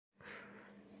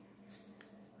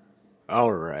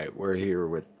Alright, we're here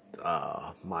with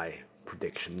my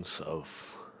predictions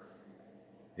of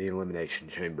the Elimination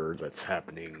Chamber that's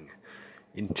happening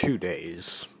in 2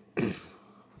 days.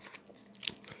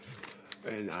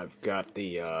 And I've got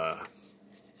the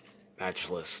match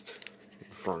list in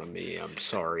front of me. I'm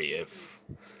sorry if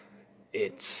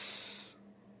it's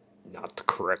not the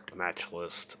correct match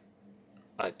list.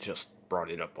 I just brought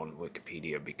it up on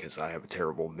Wikipedia because I have a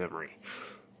terrible memory.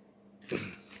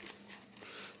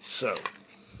 So,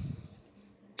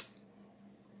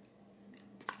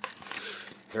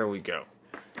 here we go.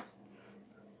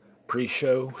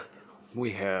 Pre-show,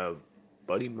 we have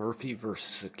Buddy Murphy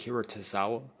versus Akira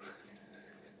Tozawa.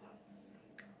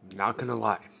 Not gonna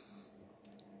lie,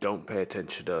 don't pay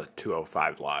attention to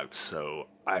 205 Live, so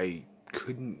I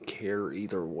couldn't care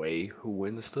either way who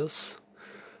wins this.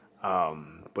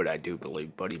 But I do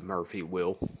believe Buddy Murphy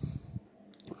will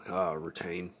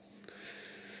retain,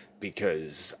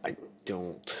 because I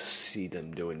don't see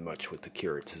them doing much with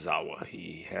Akira Tozawa.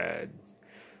 He had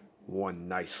one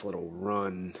nice little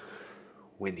run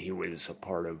when he was a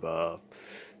part of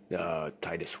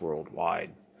Titus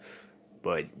Worldwide,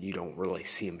 but you don't really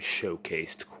see him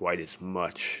showcased quite as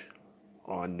much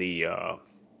on the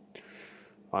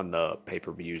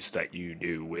pay-per-views that you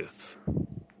do with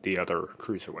the other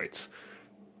cruiserweights.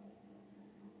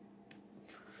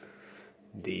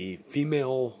 The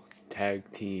female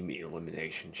tag team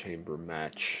elimination chamber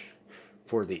match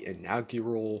for the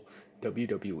inaugural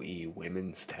WWE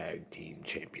Women's Tag Team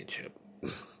Championship.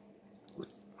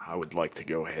 I would like to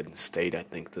go ahead and state I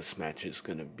think this match is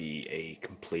going to be a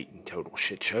complete and total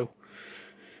shit show.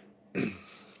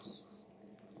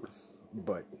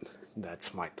 But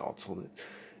that's my thoughts on it.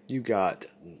 You got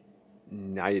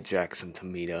Nia Jackson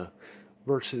Tamina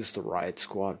versus the Riot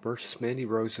Squad versus Mandy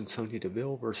Rose and Sonya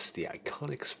Deville versus the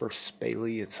Iconics versus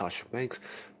Bayley and Sasha Banks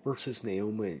versus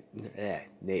Naomi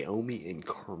and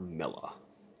Carmella.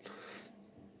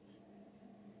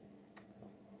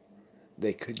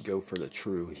 They could go for the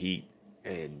true heat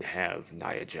and have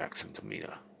Nia Jackson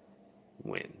Tamina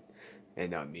win.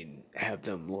 And I mean, have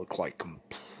them look like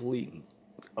complete and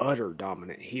utter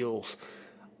dominant heels.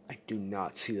 I do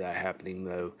not see that happening,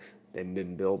 though. They've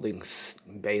been building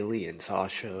Bayley and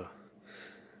Sasha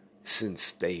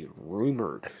since they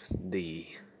rumored the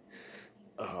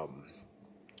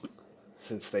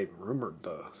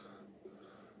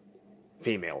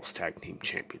females tag team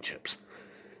championships.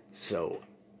 So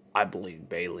I believe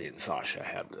Bayley and Sasha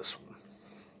have this one.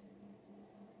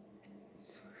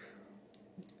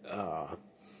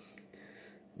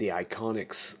 The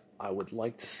Iconics, I would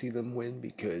like to see them win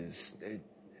because,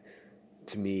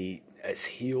 to me, as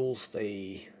heels,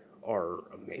 they are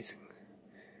amazing.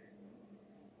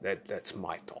 That's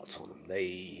my thoughts on them.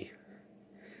 They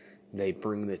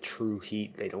bring the true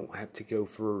heat. They don't have to go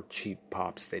for cheap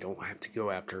pops. They don't have to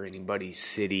go after anybody's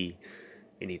city,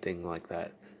 anything like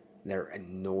that. They're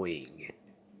annoying,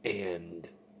 and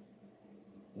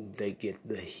they get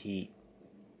the heat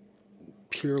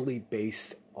purely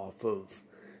based off of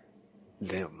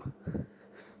them.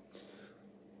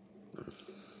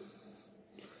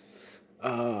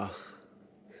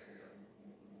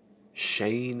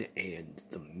 Shane and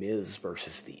The Miz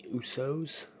versus the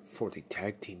Usos for the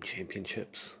Tag Team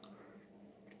Championships.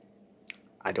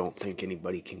 I don't think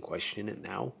anybody can question it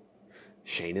now.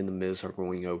 Shane and The Miz are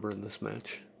going over in this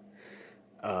match.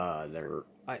 I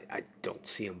don't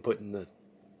see them putting the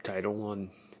title on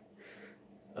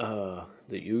the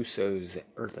Usos,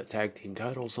 or the tag team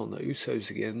titles on the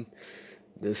Usos again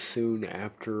this soon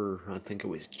after, I think it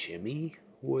was Jimmy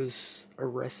was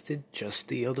arrested just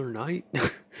the other night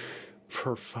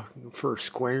for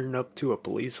squaring up to a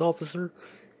police officer.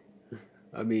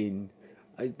 I mean,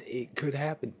 it could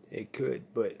happen. It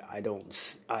could, but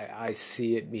I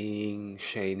see it being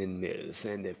Shane and Miz,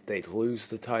 and if they lose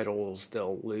the titles,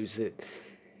 they'll lose it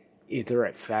either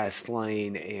at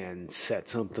Fastlane and set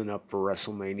something up for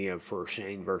WrestleMania for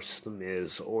Shane versus The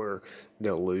Miz, or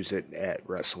they'll lose it at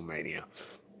WrestleMania.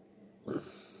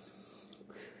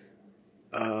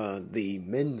 The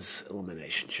men's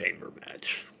elimination chamber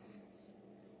match.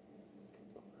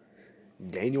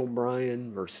 Daniel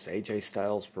Bryan versus AJ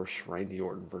Styles versus Randy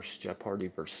Orton versus Jeff Hardy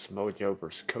versus Samoa Joe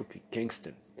versus Kofi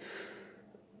Kingston.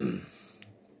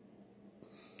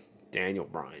 Daniel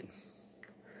Bryan.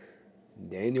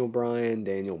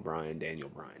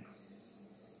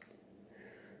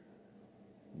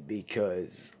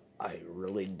 Because I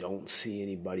really don't see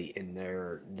anybody in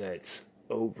there that's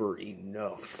over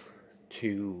enough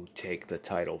to take the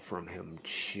title from him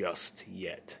just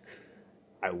yet.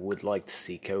 I would like to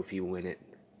see Kofi win it.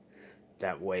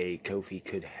 That way Kofi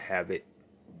could have it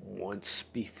once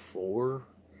before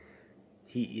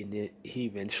he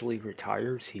eventually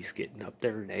retires. He's getting up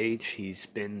there in age. He's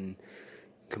been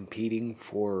competing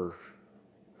for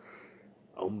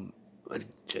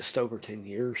just over 10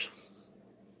 years.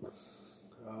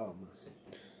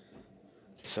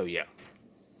 So yeah,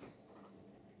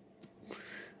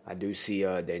 I do see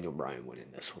Daniel Bryan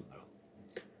winning this one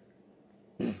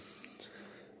though.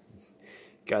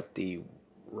 Got the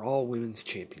Raw Women's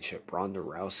Championship, Ronda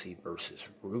Rousey versus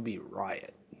Ruby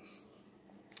Riott.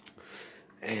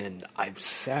 And I've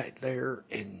sat there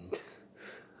and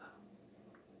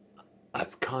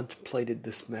I've contemplated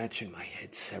this match in my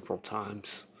head several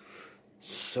times.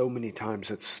 So many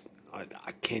times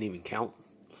I can't even count.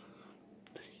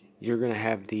 You're going to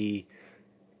have the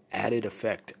added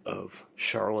effect of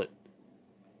Charlotte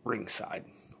ringside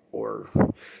or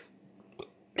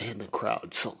in the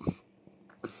crowd, something.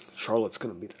 Charlotte's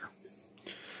going to be there.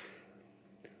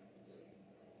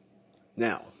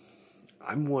 Now,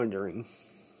 I'm wondering,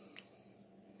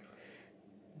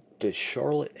 does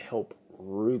Charlotte help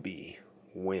Ruby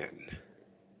win?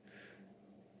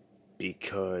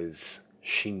 Because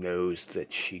she knows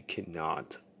that she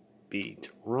cannot beat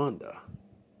Ronda.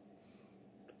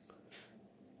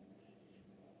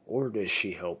 Or does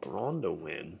she help Ronda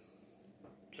win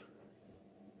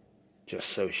just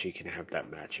so she can have that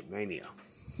match at Mania?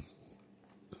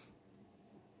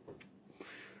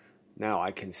 Now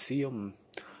I can see them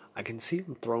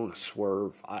throwing a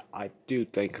swerve. I do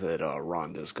think that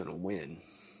Ronda's gonna win,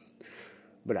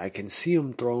 but I can see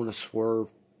them throwing a swerve,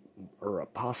 or a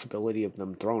possibility of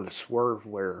them throwing a swerve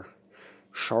where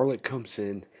Charlotte comes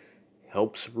in,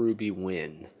 helps Ruby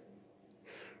win.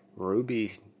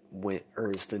 Ruby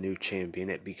is the new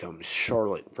champion. It becomes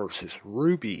Charlotte versus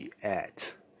Ruby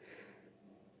at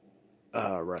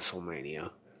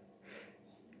WrestleMania,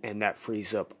 and that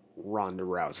frees up Ronda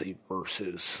Rousey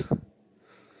versus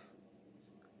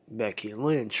Becky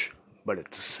Lynch. But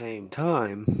at the same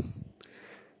time,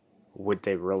 would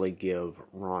they really give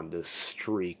Ronda's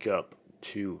streak up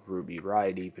to Ruby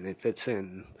Riott, even if it's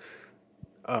in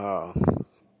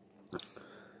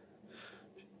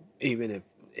even if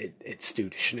it's due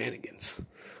to shenanigans?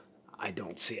 I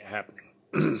don't see it happening.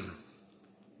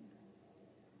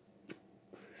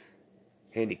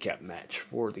 Handicap match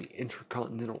for the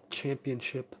Intercontinental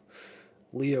Championship.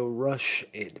 Lio Rush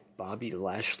and Bobby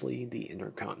Lashley, the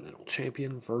Intercontinental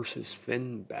Champion, versus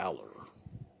Finn Balor.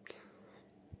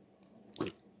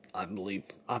 I believe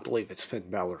it's Finn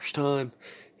Balor's time.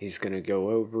 He's going to go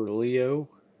over Lio.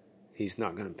 He's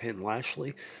not going to pin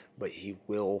Lashley, but he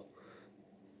will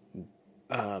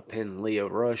pin Lio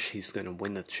Rush. He's going to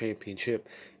win the championship,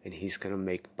 and he's going to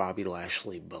make Bobby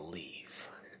Lashley believe.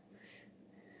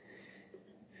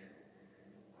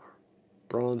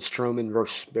 Braun Strowman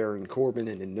versus Baron Corbin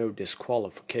in a no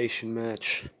disqualification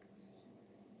match.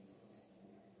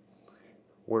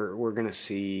 We're going to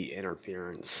see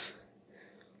interference.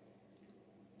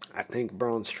 I think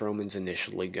Braun Strowman's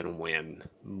initially going to win,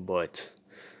 but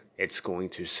it's going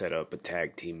to set up a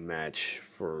tag team match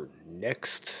for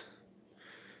next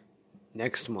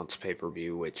month's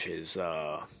pay-per-view, which is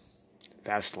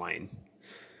Fastlane,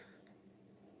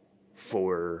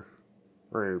 for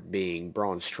being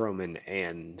Braun Strowman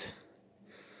and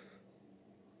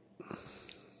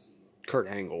Kurt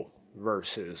Angle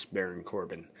versus Baron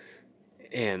Corbin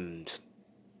and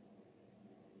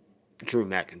Drew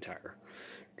McIntyre.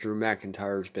 Drew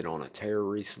McIntyre's been on a tear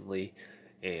recently,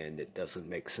 and it doesn't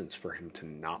make sense for him to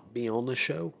not be on the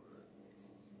show.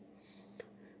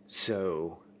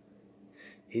 So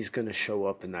he's going to show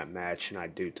up in that match, and I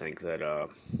do think that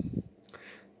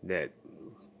that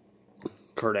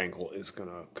Kurt Angle is going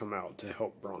to come out to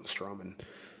help Braun Strowman,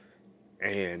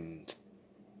 and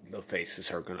the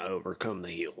faces are going to overcome the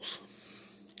heels.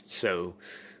 So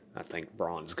I think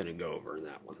Braun's going to go over in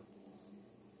that one.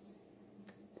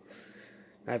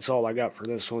 That's all I got for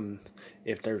this one.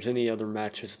 If there's any other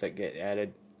matches that get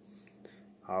added,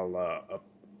 I'll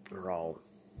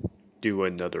do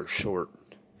another short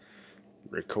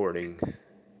recording.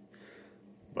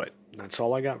 But that's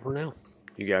all I got for now.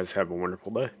 You guys have a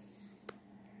wonderful day.